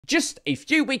Just a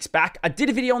few weeks back, I did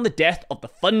a video on the death of the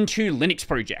Funtoo Linux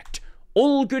project.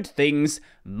 All good things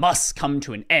must come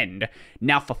to an end.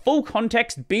 Now, for full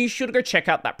context, be sure to go check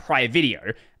out that prior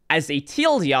video. As a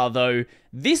TLDR though,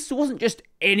 this wasn't just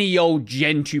any old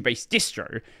Gentoo-based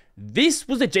distro. This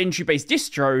was a Gentoo-based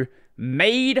distro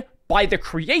made by the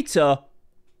creator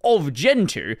of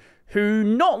Gentoo, who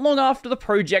not long after the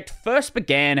project first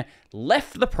began,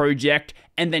 left the project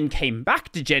and then came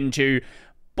back to Gentoo,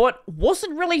 but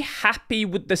wasn't really happy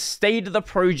with the state of the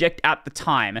project at the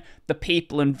time, the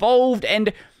people involved,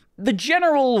 and the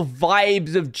general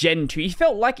vibes of Gentoo. He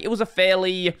felt like it was a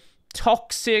fairly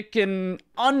toxic and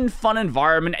unfun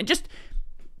environment and just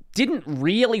didn't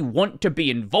really want to be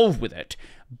involved with it,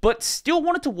 but still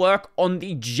wanted to work on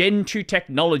the Gentoo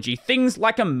technology, things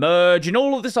like a merge and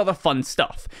all of this other fun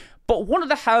stuff, but wanted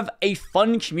to have a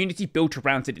fun community built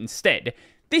around it instead.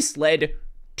 This led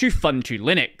to Funtoo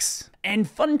Linux. And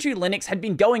Funtoo Linux had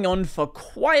been going on for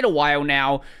quite a while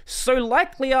now, so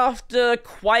likely after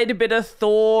quite a bit of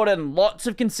thought and lots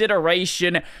of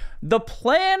consideration, the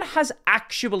plan has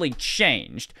actually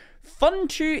changed.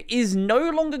 Funtoo is no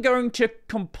longer going to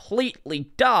completely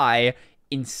die.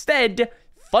 Instead,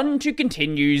 Funtoo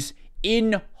continues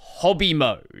in hobby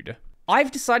mode.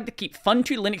 I've decided to keep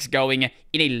Funtoo Linux going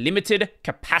in a limited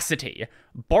capacity.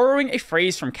 Borrowing a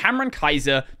phrase from Cameron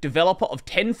Kaiser, developer of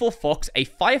 10.4 a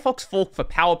Firefox fork for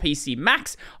PowerPC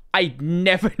Macs, I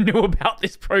never knew about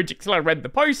this project till I read the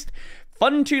post.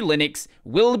 Funtoo Linux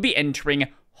will be entering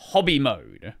hobby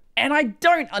mode. And I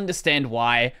don't understand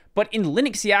why, but in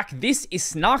Linux Yak, this is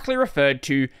snarkily referred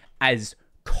to as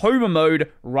coma mode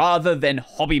rather than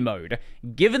hobby mode.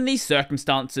 Given these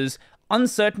circumstances,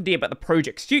 uncertainty about the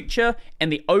project's future,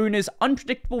 and the owner's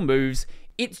unpredictable moves,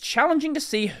 it's challenging to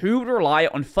see who would rely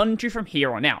on Funtoo from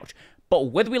here on out.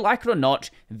 But whether we like it or not,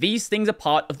 these things are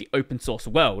part of the open source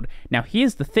world. Now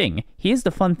here's the thing, here's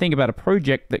the fun thing about a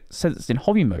project that says it's in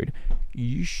hobby mode.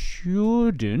 You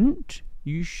shouldn't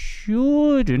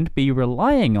be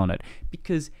relying on it,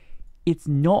 because it's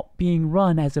not being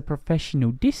run as a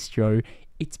professional distro,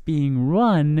 it's being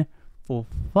run for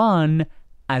fun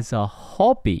as a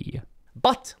hobby.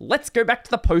 But let's go back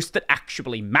to the post that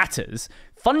actually matters.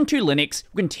 Funtoo Linux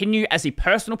will continue as a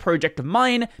personal project of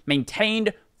mine,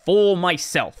 maintained for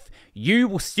myself. You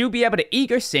will still be able to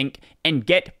ego sync and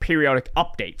get periodic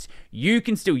updates. You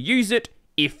can still use it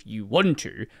if you want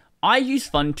to. I use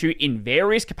Funtoo in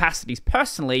various capacities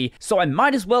personally, so I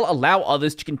might as well allow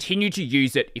others to continue to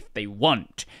use it if they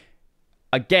want.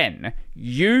 Again,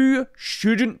 you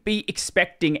shouldn't be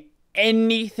expecting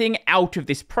anything out of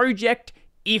this project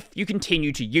if you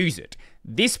continue to use it.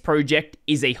 This project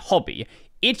is a hobby.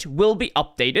 It will be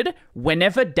updated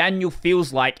whenever Daniel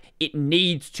feels like it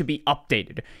needs to be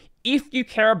updated. If you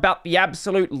care about the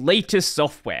absolute latest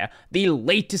software, the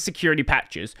latest security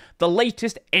patches, the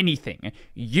latest anything,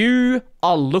 you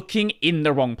are looking in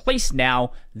the wrong place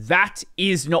now. That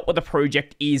is not what the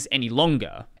project is any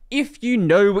longer. If you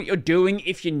know what you're doing,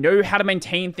 if you know how to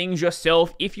maintain things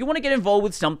yourself, if you want to get involved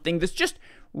with something that's just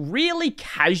really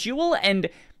casual and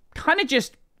kind of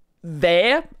just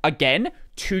there, again,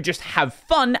 to just have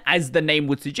fun, as the name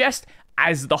would suggest,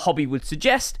 as the hobby would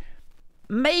suggest,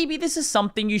 maybe this is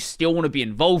something you still want to be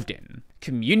involved in.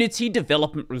 Community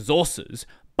development resources,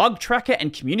 bug tracker,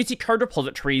 and community code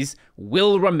repositories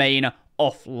will remain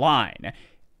offline.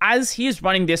 As he is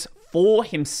running this for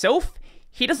himself,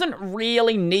 he doesn't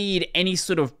really need any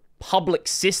sort of public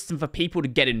system for people to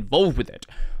get involved with it.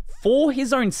 For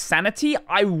his own sanity,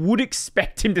 I would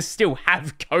expect him to still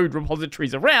have code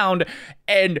repositories around,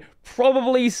 and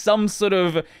probably some sort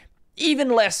of even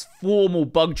less formal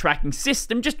bug tracking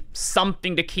system, just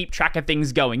something to keep track of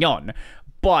things going on.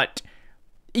 But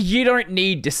you don't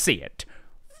need to see it.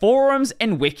 Forums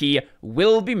and wiki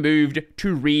will be moved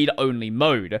to read-only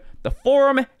mode. The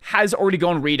forum has already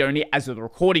gone read-only as of the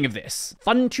recording of this.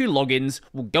 Funtoo logins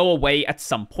will go away at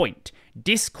some point.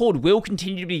 Discord will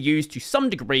continue to be used to some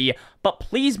degree, but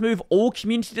please move all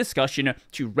community discussion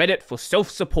to Reddit for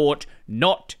self-support,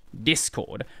 not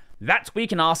Discord. That's where you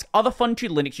can ask other Funtoo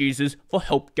Linux users for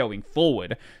help going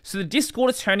forward. So the Discord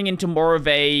is turning into more of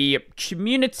a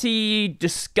community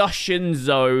discussion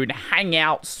zone,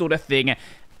 hangout sort of thing,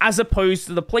 as opposed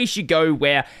to the place you go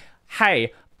where,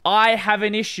 hey, I have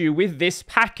an issue with this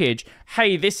package.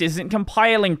 Hey, this isn't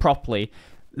compiling properly.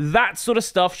 That sort of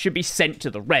stuff should be sent to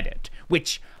the Reddit,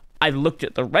 which I've looked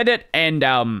at the Reddit and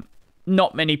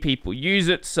not many people use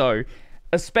it. So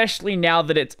especially now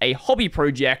that it's a hobby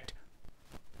project,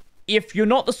 if you're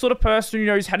not the sort of person who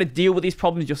knows how to deal with these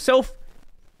problems yourself,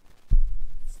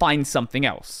 find something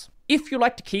else. If you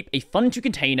like to keep a Funtoo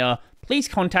container please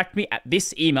contact me at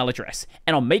this email address,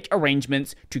 and I'll make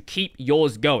arrangements to keep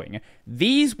yours going.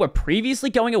 These were previously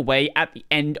going away at the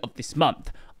end of this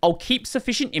month. I'll keep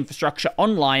sufficient infrastructure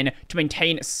online to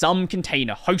maintain some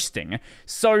container hosting.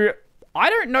 So I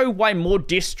don't know why more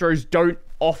distros don't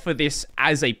offer this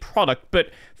as a product, but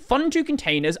Funtoo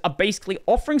containers are basically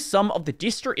offering some of the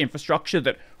distro infrastructure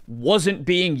that wasn't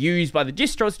being used by the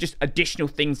distros, just additional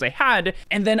things they had,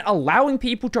 and then allowing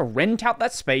people to rent out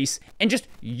that space and just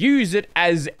use it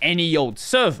as any old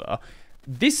server.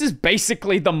 This is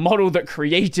basically the model that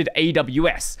created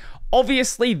AWS.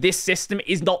 Obviously, this system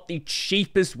is not the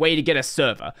cheapest way to get a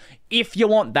server. If you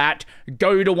want that,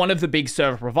 go to one of the big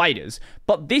server providers.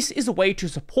 But this is a way to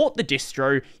support the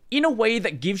distro in a way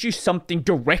that gives you something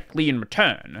directly in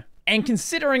return. And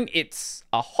considering it's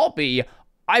a hobby,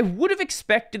 I would have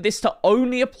expected this to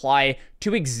only apply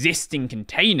to existing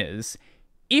containers.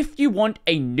 If you want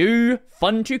a new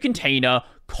Funtoo container,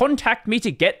 contact me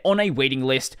to get on a waiting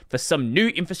list for some new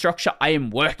infrastructure I am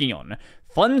working on.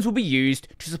 Funds will be used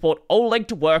to support Oleg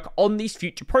to work on these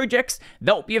future projects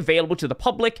that will be available to the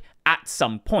public at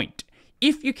some point.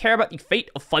 If you care about the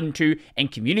fate of Funtoo and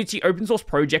community open source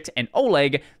projects and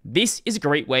Oleg, this is a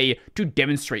great way to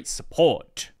demonstrate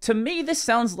support. To me, this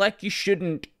sounds like you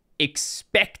shouldn't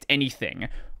expect anything.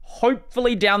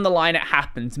 Hopefully down the line it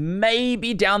happens.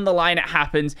 Maybe down the line it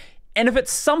happens. And if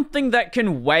it's something that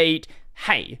can wait,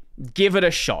 hey, give it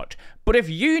a shot. But if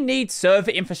you need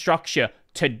server infrastructure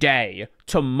today,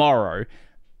 tomorrow,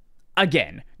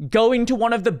 again, going to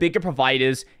one of the bigger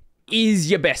providers is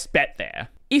your best bet there.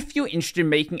 If you're interested in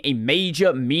making a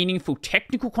major, meaningful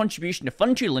technical contribution to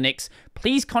Funtoo Linux,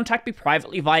 please contact me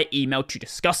privately via email to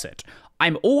discuss it.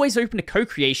 I'm always open to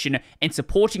co-creation and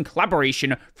supporting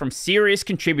collaboration from serious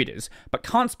contributors, but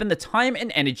can't spend the time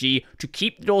and energy to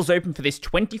keep the doors open for this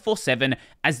 24/7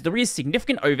 as there is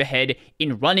significant overhead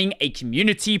in running a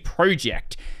community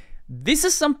project. This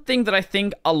is something that I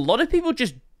think a lot of people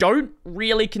just don't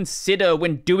really consider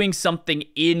when doing something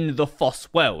in the FOSS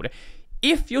world.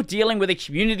 If you're dealing with a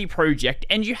community project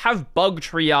and you have bug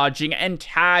triaging and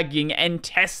tagging and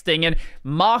testing and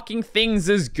marking things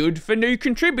as good for new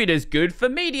contributors, good for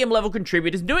medium level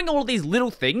contributors, doing all of these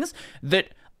little things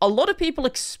that a lot of people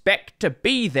expect to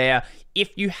be there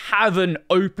if you have an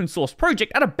open source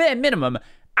project, at a bare minimum,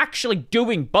 actually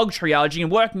doing bug triaging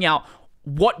and working out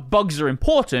what bugs are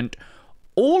important,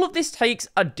 all of this takes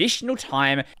additional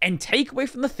time and take away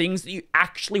from the things that you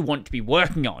actually want to be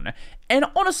working on. And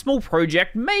on a small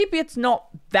project, maybe it's not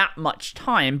that much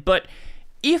time, but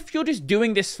if you're just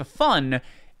doing this for fun,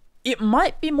 it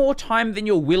might be more time than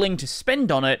you're willing to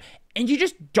spend on it, and you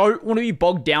just don't want to be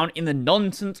bogged down in the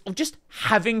nonsense of just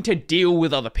having to deal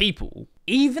with other people.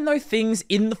 Even though things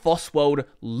in the FOSS world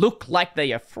look like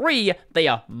they are free, they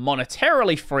are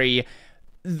monetarily free,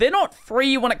 they're not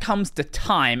free when it comes to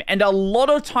time, and a lot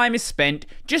of time is spent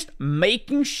just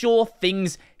making sure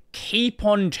things keep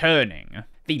on turning.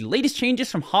 The latest changes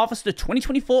from Harvester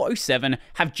 2024-07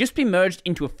 have just been merged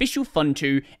into official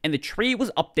Funtoo, and the tree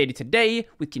was updated today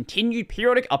with continued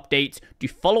periodic updates to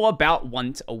follow about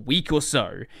once a week or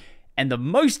so. And the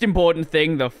most important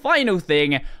thing, the final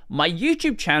thing, my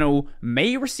YouTube channel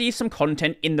may receive some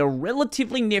content in the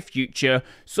relatively near future,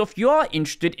 so if you are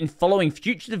interested in following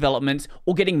future developments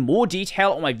or getting more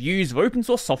detail on my views of open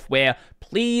source software,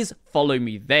 please follow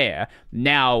me there.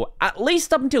 Now, at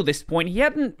least up until this point, he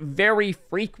hadn't very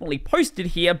frequently posted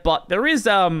here, but there is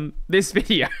this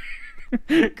video.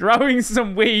 Growing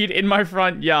some weed in my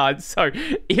front yard, so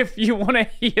if you want to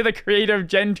hear the creator of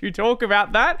Gentoo talk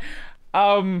about that,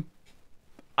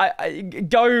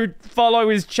 go follow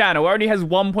his channel. It only has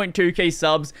 1.2k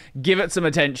subs. Give it some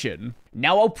attention.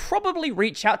 Now, I'll probably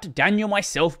reach out to Daniel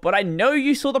myself, but I know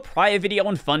you saw the prior video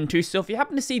on Funtoo, so if you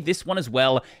happen to see this one as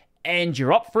well, and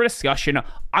you're up for a discussion,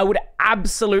 I would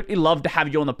absolutely love to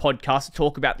have you on the podcast to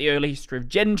talk about the early history of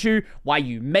Gentoo, why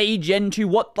you made Gentoo,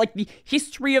 what like the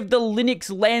history of the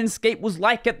Linux landscape was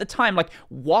like at the time. Like,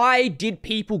 why did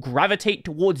people gravitate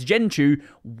towards Gentoo?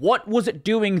 What was it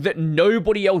doing that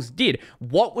nobody else did?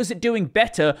 What was it doing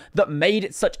better that made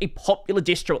it such a popular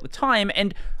distro at the time?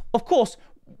 And of course,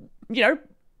 you know,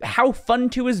 how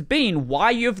Funtoo has been, why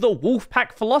you have the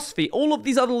Wolfpack philosophy, all of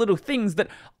these other little things that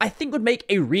I think would make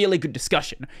a really good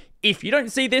discussion. If you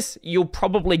don't see this, you'll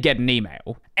probably get an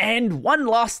email. And one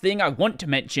last thing I want to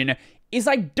mention is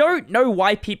I don't know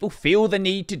why people feel the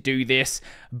need to do this,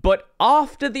 but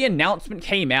after the announcement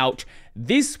came out,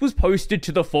 this was posted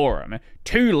to the forum.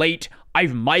 Too late,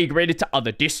 I've migrated to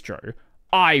other distro.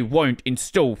 I won't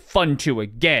install Funtoo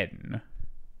again.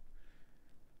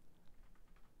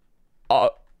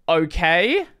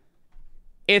 Okay,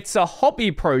 it's a hobby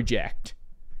project.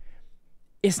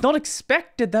 it's not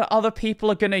expected that other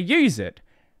people are going to use it.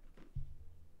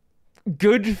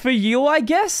 Good for you, I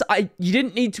guess. You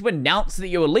didn't need to announce that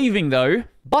you were leaving, though.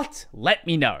 But let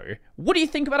me know. What do you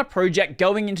think about a project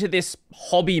going into this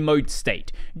hobby mode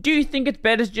state? Do you think it's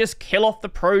better to just kill off the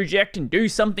project and do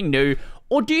something new?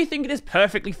 Or do you think it is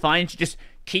perfectly fine to just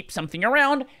keep something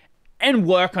around and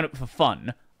work on it for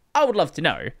fun? I would love to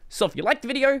know. So if you liked the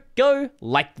video, go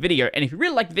like the video. And if you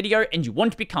really like the video and you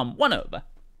want to become one of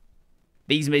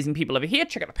these amazing people over here,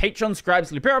 check out the Patreon,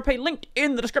 Scribes, Libero Pay, linked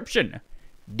in the description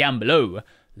down below.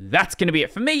 That's going to be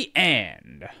it for me,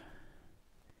 and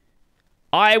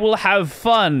I will have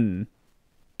fun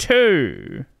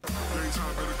too.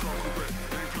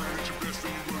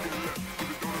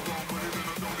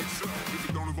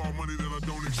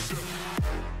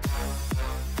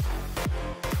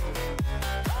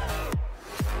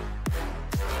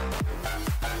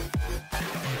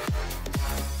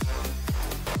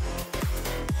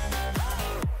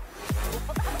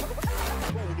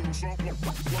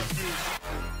 Like this.